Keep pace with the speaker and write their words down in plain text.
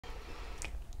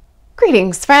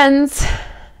Greetings, friends.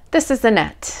 This is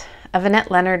Annette of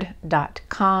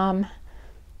AnnetteLeonard.com,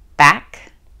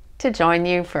 back to join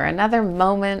you for another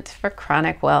moment for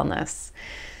chronic wellness.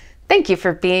 Thank you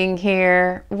for being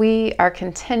here. We are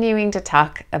continuing to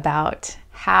talk about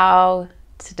how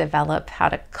to develop, how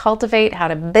to cultivate, how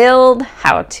to build,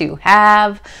 how to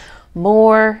have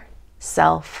more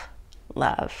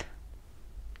self-love.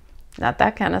 Not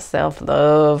that kind of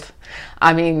self-love.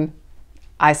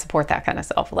 I support that kind of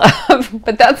self-love,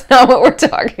 but that's not what we're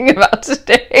talking about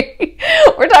today.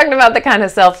 We're talking about the kind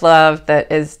of self-love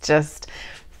that is just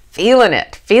feeling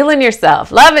it, feeling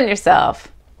yourself, loving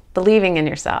yourself, believing in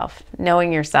yourself,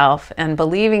 knowing yourself, and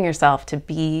believing yourself to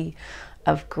be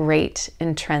of great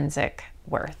intrinsic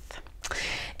worth.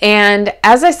 And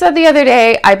as I said the other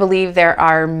day, I believe there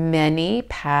are many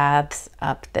paths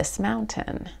up this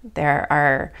mountain. There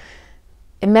are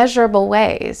immeasurable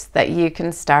ways that you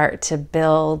can start to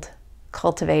build,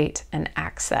 cultivate, and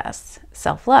access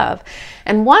self-love.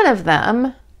 And one of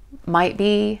them might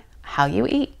be how you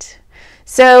eat.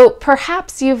 So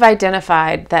perhaps you've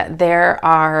identified that there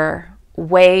are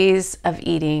ways of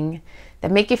eating that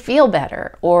make you feel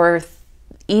better, or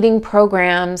eating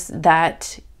programs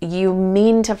that you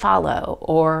mean to follow,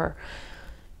 or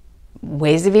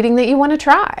ways of eating that you want to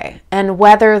try. And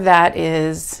whether that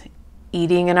is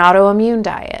eating an autoimmune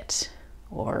diet,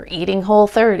 or eating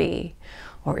Whole30,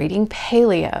 or eating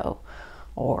paleo,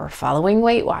 or following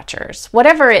Weight Watchers,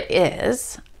 whatever it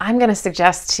is, I'm going to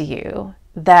suggest to you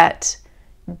that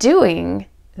doing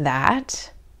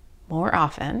that more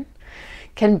often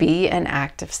can be an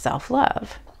act of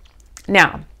self-love.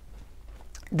 Now,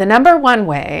 the number one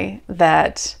way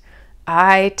that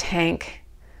I tank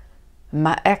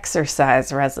my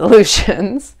exercise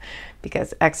resolutions,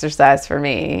 because exercise for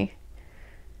me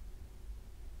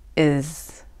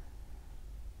is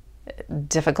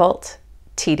difficult,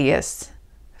 tedious,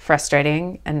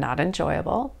 frustrating, and not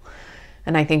enjoyable.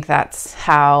 And I think that's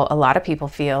how a lot of people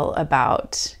feel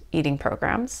about eating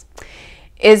programs,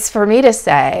 is for me to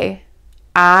say,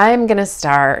 I'm going to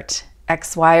start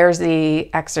X, Y, or Z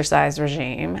exercise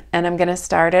regime, and I'm going to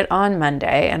start it on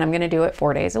Monday, and I'm going to do it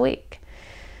 4 days a week.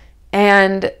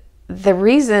 And the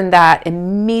reason that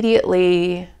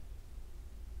immediately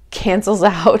cancels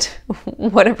out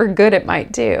whatever good it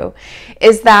might do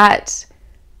is that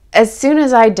as soon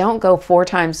as I don't go 4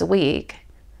 times a week,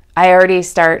 I already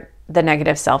start the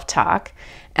negative self-talk.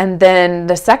 And then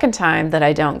the second time that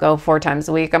I don't go 4 times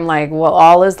a week, I'm like, well,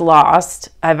 all is lost.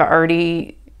 I've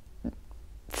already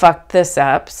fucked this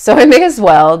up, so I may as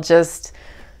well just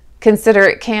consider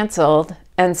it canceled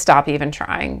and stop even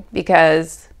trying,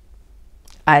 because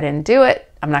I didn't do it.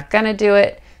 I'm not gonna do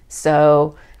it.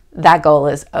 So that goal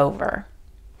is over.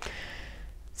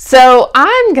 So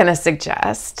I'm going to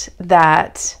suggest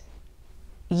that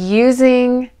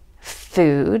using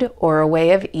food or a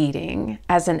way of eating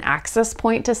as an access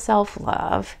point to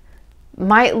self-love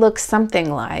might look something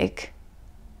like,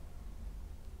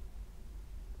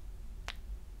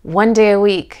 1 day a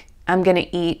week, I'm going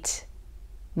to eat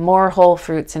more whole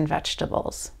fruits and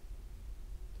vegetables.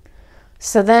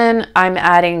 So then I'm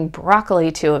adding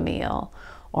broccoli to a meal,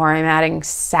 or I'm adding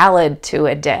salad to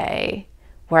a day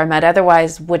where I might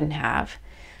otherwise wouldn't have,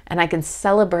 and I can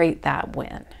celebrate that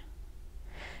win.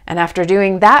 And after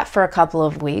doing that for a couple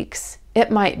of weeks,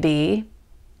 it might be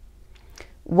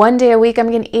 1 day a week I'm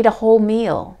going to eat a whole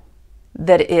meal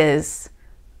that is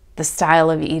the style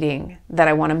of eating that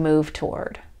I want to move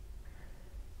toward.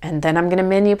 And then I'm going to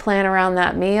menu plan around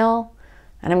that meal,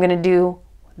 and I'm going to do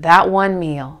that one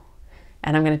meal,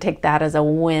 and I'm going to take that as a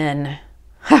win.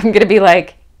 I'm going to be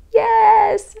like,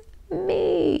 yes,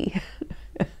 me.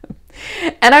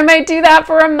 And I might do that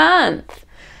for a month,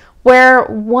 where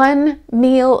 1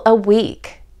 meal a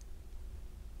week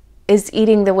is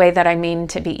eating the way that I mean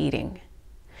to be eating.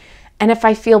 And if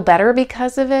I feel better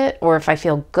because of it, or if I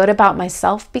feel good about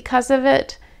myself because of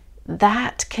it,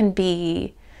 that can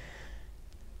be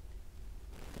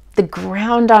the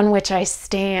ground on which I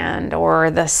stand, or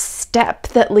the step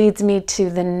that leads me to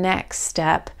the next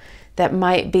step that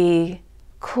might be,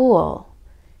 cool,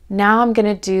 now I'm going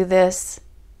to do this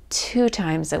 2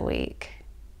 times a week.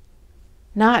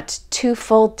 Not 2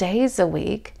 full days a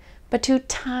week, but 2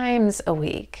 times a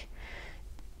week.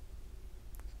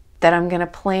 That I'm going to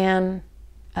plan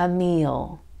a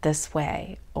meal this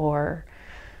way, or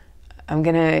I'm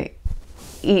going to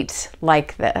eat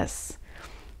like this.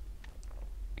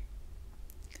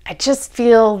 I just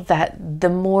feel that the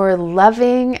more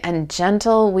loving and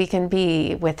gentle we can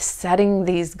be with setting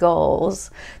these goals,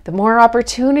 the more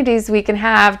opportunities we can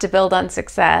have to build on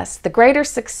success. The greater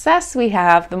success we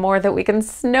have, the more that we can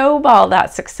snowball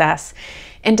that success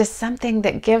into something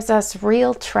that gives us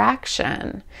real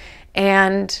traction.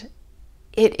 And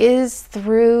it is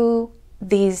through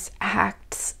these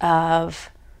acts of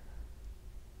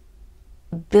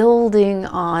building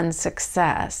on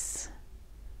success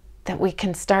that we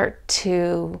can start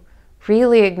to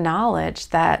really acknowledge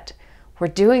that we're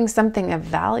doing something of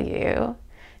value.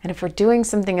 And if we're doing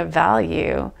something of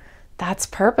value, that's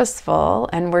purposeful,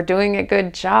 and we're doing a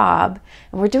good job,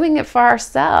 and we're doing it for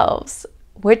ourselves,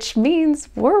 which means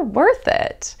we're worth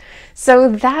it.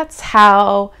 So that's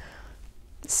how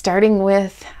starting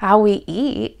with how we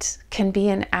eat can be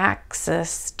an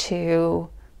axis to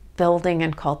building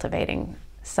and cultivating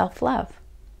self-love.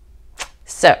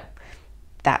 So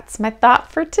that's my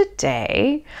thought for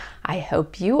today. I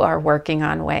hope you are working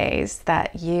on ways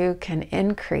that you can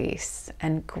increase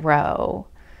and grow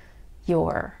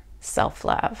your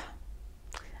self-love.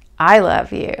 I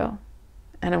love you,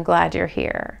 and I'm glad you're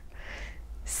here.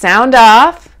 Sound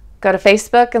off. Go to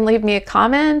Facebook and leave me a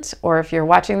comment, or if you're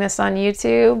watching this on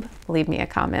YouTube, leave me a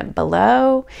comment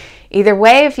below. Either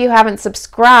way, if you haven't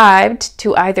subscribed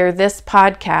to either this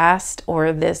podcast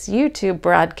or this YouTube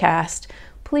broadcast,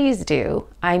 please do.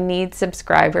 I need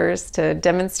subscribers to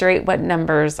demonstrate what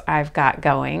numbers I've got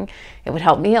going. It would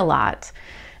help me a lot.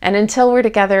 And until we're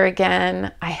together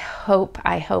again, I hope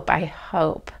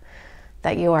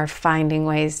that you are finding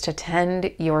ways to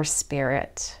tend your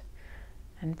spirit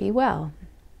and be well.